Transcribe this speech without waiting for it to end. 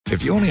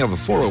If you only have a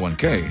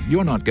 401k,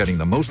 you're not getting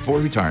the most for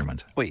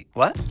retirement. Wait,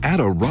 what? Add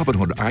a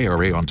Robinhood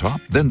IRA on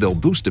top, then they'll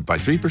boost it by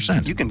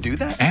 3%. You can do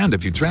that? And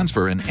if you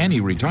transfer in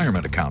any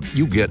retirement account,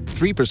 you get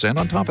 3%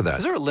 on top of that.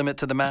 Is there a limit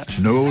to the match?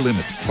 No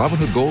limit.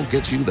 Robinhood Gold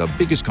gets you the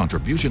biggest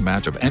contribution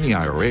match of any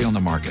IRA on the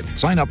market.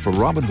 Sign up for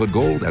Robinhood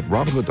Gold at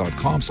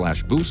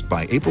Robinhood.com/boost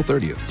by April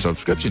 30th.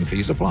 Subscription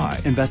fees apply.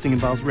 Investing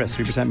involves risk.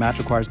 3% match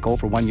requires gold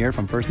for 1 year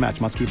from first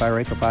match. Must keep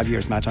IRA for 5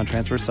 years. Match on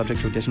transfers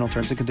subject to additional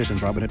terms and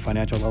conditions. Robinhood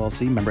Financial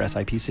LLC, member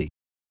SIPC.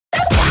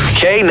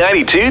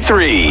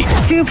 K92-3.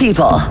 Two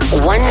people,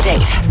 one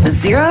date,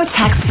 0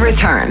 texts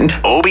returned.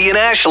 Obie and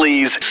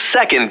Ashley's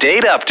second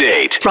date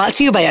update. Brought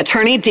to you by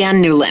attorney Dan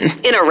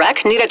Newlin. In a wreck,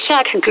 need a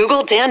check,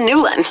 Google Dan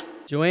Newlin.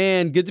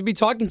 Joanne, good to be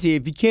talking to you.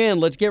 If you can,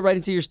 let's get right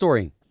into your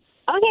story.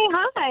 Okay,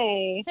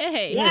 hi.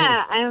 Hey.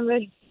 Yeah, I'm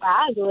with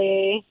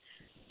Bradley.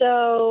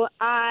 So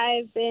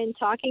I've been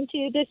talking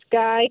to this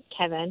guy,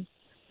 Kevin,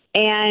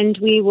 and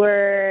we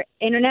were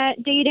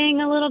internet dating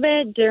a little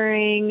bit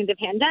during the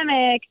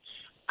pandemic.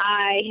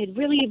 I had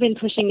really been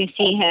pushing to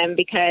see him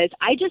because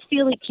I just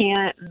feel he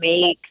can't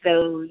make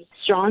those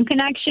strong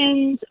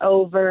connections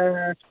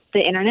over the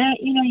internet.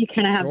 You know, you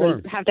kind of have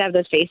to have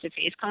those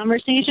face-to-face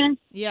conversations.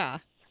 Yeah.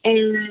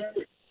 And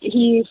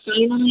he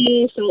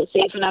finally felt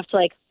safe enough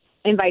to,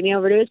 invite me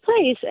over to his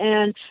place.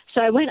 And so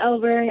I went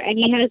over, and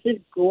he has this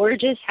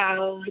gorgeous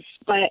house,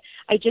 but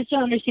I just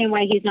don't understand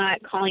why he's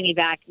not calling me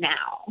back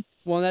now.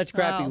 Well, that's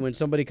crappy when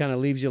somebody kind of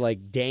leaves you,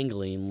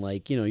 dangling,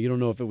 you don't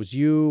know if it was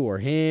you or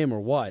him or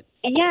what.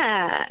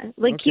 Yeah.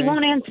 He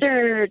won't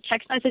answer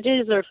text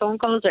messages or phone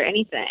calls or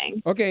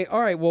anything. Okay, all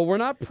right. Well, we're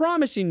not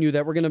promising you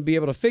that we're going to be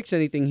able to fix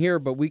anything here,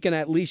 but we can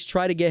at least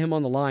try to get him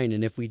on the line.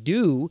 And if we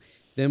do,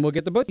 then we'll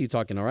get the both of you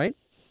talking, all right?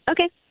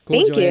 Okay. Cool,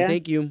 Thank Joanne. you.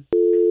 Thank you.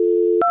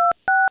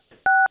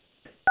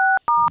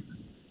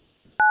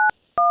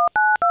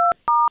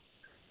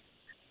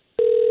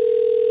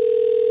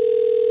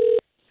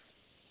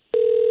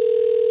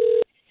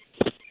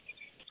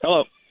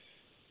 Hello.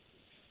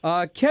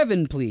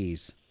 Kevin,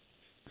 please.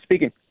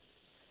 Speaking.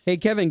 Hey,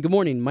 Kevin, good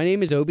morning. My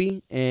name is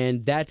Obie,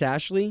 and that's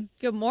Ashley.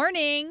 Good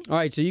morning. All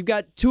right, so you've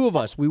got two of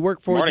us. We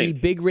work for the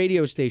big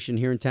radio station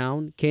here in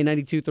town,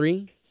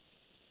 K92.3.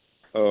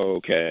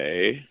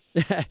 Okay.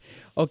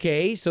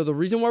 Okay, so the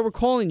reason why we're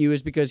calling you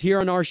is because here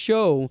on our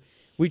show,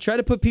 we try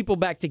to put people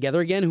back together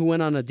again who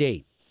went on a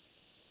date.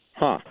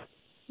 Huh.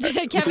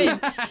 Kevin,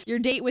 your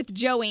date with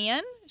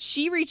Joanne,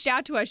 she reached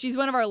out to us. She's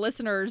one of our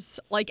listeners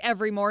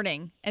every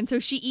morning. And so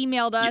she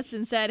emailed us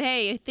and said,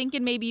 hey,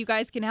 thinking maybe you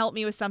guys can help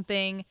me with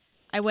something.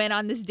 I went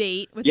on this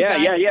date with Yeah,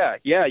 absolutely.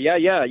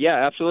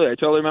 I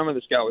totally remember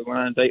this guy. We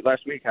went on a date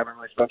last week, having a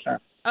really special time.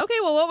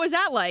 Okay, well, what was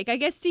that like? I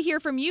guess to hear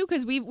from you,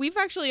 because we've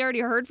actually already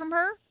heard from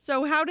her.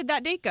 So how did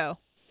that date go?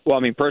 Well,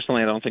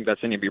 personally, I don't think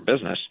that's any of your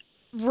business.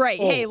 Right.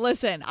 Oh. Hey,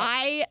 listen,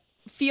 I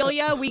feel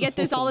ya. We get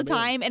this all the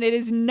time, and it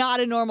is not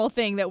a normal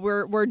thing that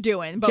we're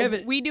doing. But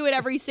Kevin, we do it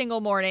every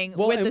single morning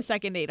with the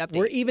second date update.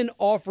 We're even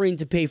offering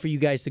to pay for you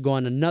guys to go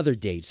on another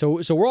date.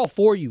 So we're all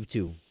for you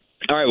two.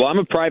 All right, well, I'm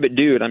a private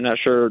dude. I'm not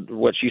sure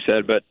what she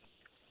said, but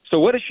so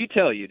what did she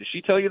tell you? Did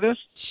she tell you this?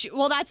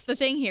 Well, that's the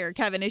thing here,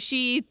 Kevin, is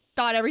she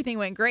thought everything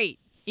went great,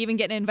 even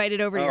getting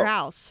invited over to your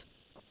house.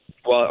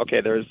 Well,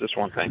 okay, there's this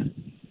one thing.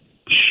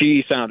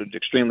 She sounded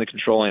extremely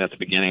controlling at the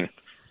beginning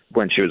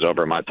when she was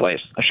over at my place.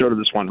 I showed her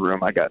this one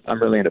room.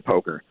 I'm really into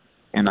poker,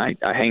 and I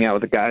hang out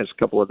with the guys a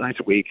couple of nights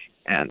a week,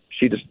 and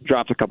she just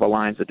dropped a couple of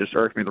lines that just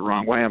irked me the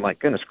wrong way. I'm like,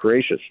 goodness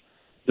gracious.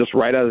 Just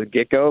right out of the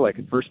get-go, a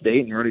first date,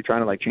 and you're already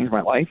trying to, change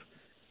my life?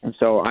 And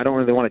so I don't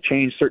really want to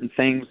change certain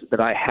things that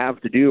I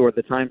have to do or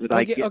the times that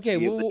I get to be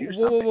able to do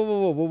something.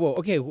 Whoa.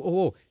 Okay,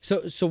 whoa.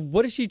 So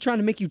what is she trying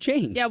to make you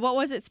change? Yeah, what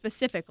was it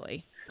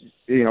specifically?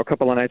 A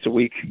couple of nights a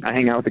week, I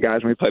hang out with the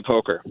guys when we play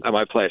poker at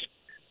my place.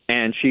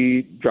 And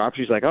she's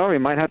like, oh, we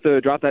might have to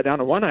drop that down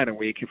to one night a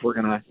week if we're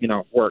going to,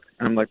 work.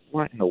 And I'm like,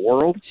 what in the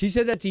world? She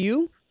said that to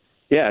you?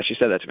 Yeah, she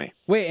said that to me.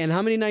 Wait, and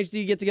how many nights do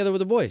you get together with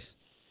the boys?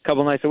 A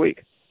couple nights a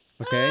week.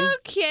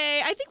 Okay,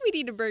 I think we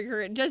need to bring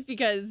her in just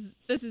because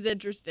this is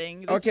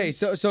interesting.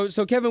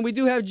 So Kevin, we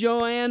do have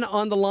Joanne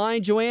on the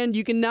line. Joanne,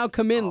 you can now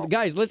come in.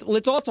 Guys,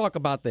 let's all talk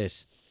about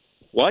this.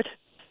 What?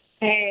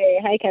 Hey,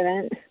 hi,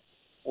 Kevin.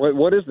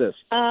 What is this?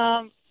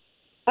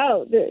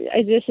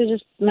 This is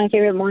just my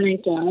favorite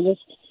morning, so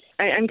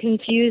I'm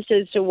confused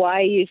as to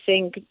why you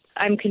think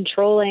I'm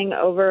controlling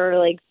over,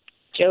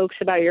 jokes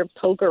about your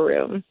poker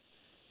room.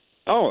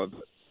 Oh,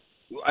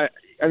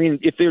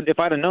 if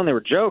I'd have known they were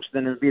jokes,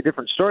 then it'd be a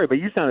different story. But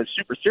you sounded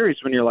super serious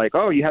when you're like,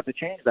 "Oh, you have to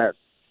change that."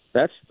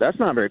 That's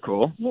not very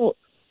cool. Well,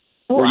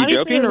 were you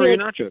joking or were you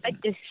not joking?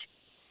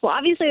 Well,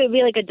 obviously it would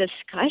be a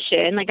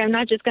discussion. I'm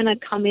not just gonna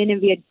come in and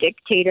be a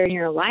dictator in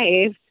your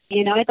life.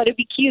 I thought it'd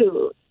be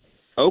cute.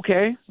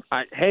 Okay.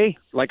 Hey,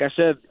 like I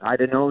said, I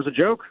didn't know it was a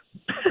joke.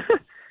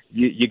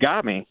 You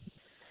got me.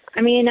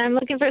 I mean, I'm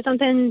looking for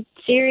something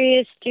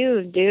serious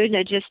too, dude.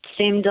 It just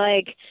seemed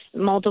like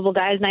multiple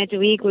guys nights a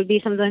week would be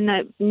something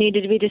that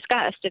needed to be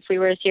discussed if we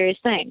were a serious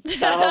thing. So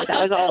that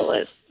was all it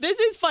was. This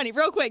is funny.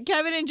 Real quick,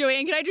 Kevin and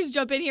Joanne, can I just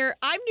jump in here?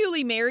 I'm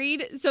newly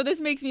married, so this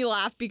makes me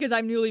laugh because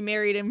I'm newly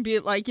married and be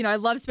like, I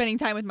love spending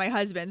time with my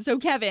husband. So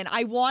Kevin,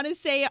 I want to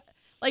say,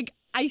 like,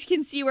 I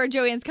can see where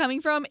Joanne's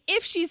coming from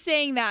if she's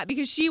saying that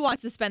because she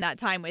wants to spend that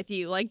time with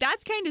you. Like,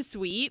 that's kind of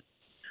sweet.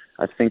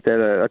 I think that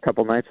a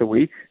couple nights a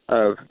week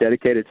of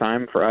dedicated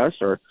time for us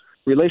or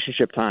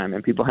relationship time,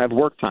 and people have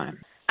work time.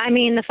 I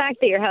mean, the fact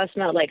that your house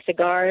smelled like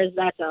cigars,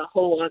 that's a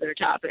whole other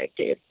topic,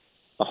 dude.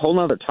 A whole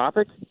other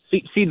topic?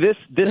 See this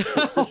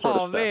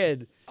Oh,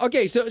 man.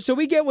 Okay, so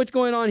we get what's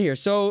going on here.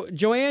 So,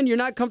 Joanne, you're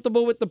not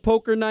comfortable with the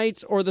poker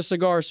nights or the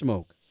cigar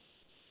smoke?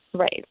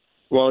 Right.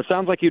 Well, it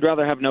sounds like you'd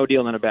rather have no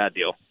deal than a bad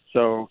deal.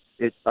 So,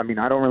 I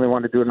don't really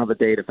want to do another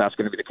date if that's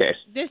going to be the case.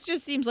 This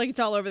just seems like it's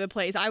all over the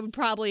place. I would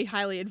probably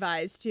highly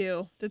advise,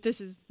 too, that this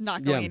is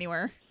not going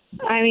anywhere.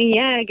 I mean,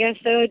 yeah, I guess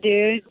so,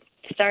 dude.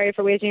 Sorry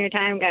for wasting your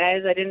time,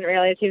 guys. I didn't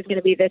realize he was going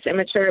to be this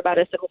immature about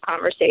a civil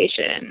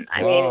conversation.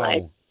 I mean,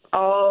 like,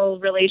 all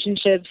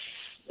relationships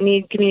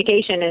need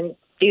communication, and,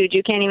 dude,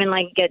 you can't even,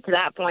 like, get to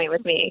that point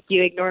with me.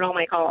 You ignored all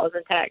my calls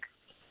and texts.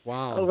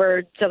 Wow.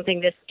 Over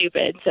something this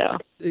stupid, so.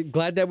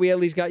 Glad that we at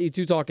least got you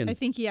two talking. I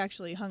think he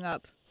actually hung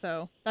up,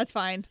 so that's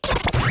fine.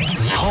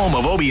 Home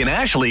of Obie and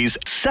Ashley's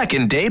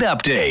second date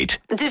update.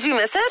 Did you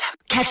miss it?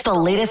 Catch the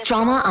latest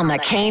drama on the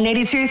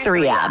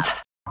K82-3 app.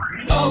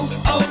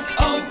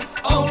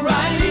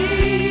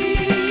 O'Reilly.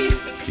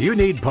 You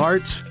need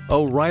parts?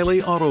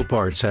 O'Reilly Auto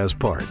Parts has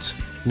parts.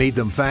 Need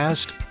them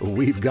fast?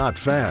 We've got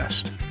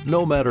fast.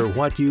 No matter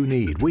what you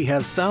need, we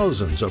have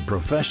thousands of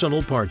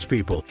professional parts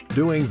people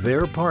doing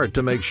their part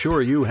to make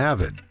sure you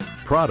have it.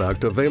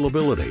 Product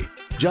availability.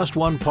 Just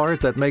one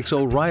part that makes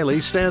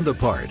O'Reilly stand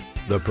apart.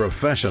 The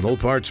professional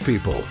parts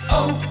people.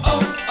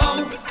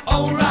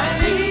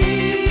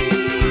 O'Reilly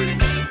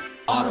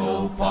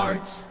Auto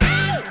Parts.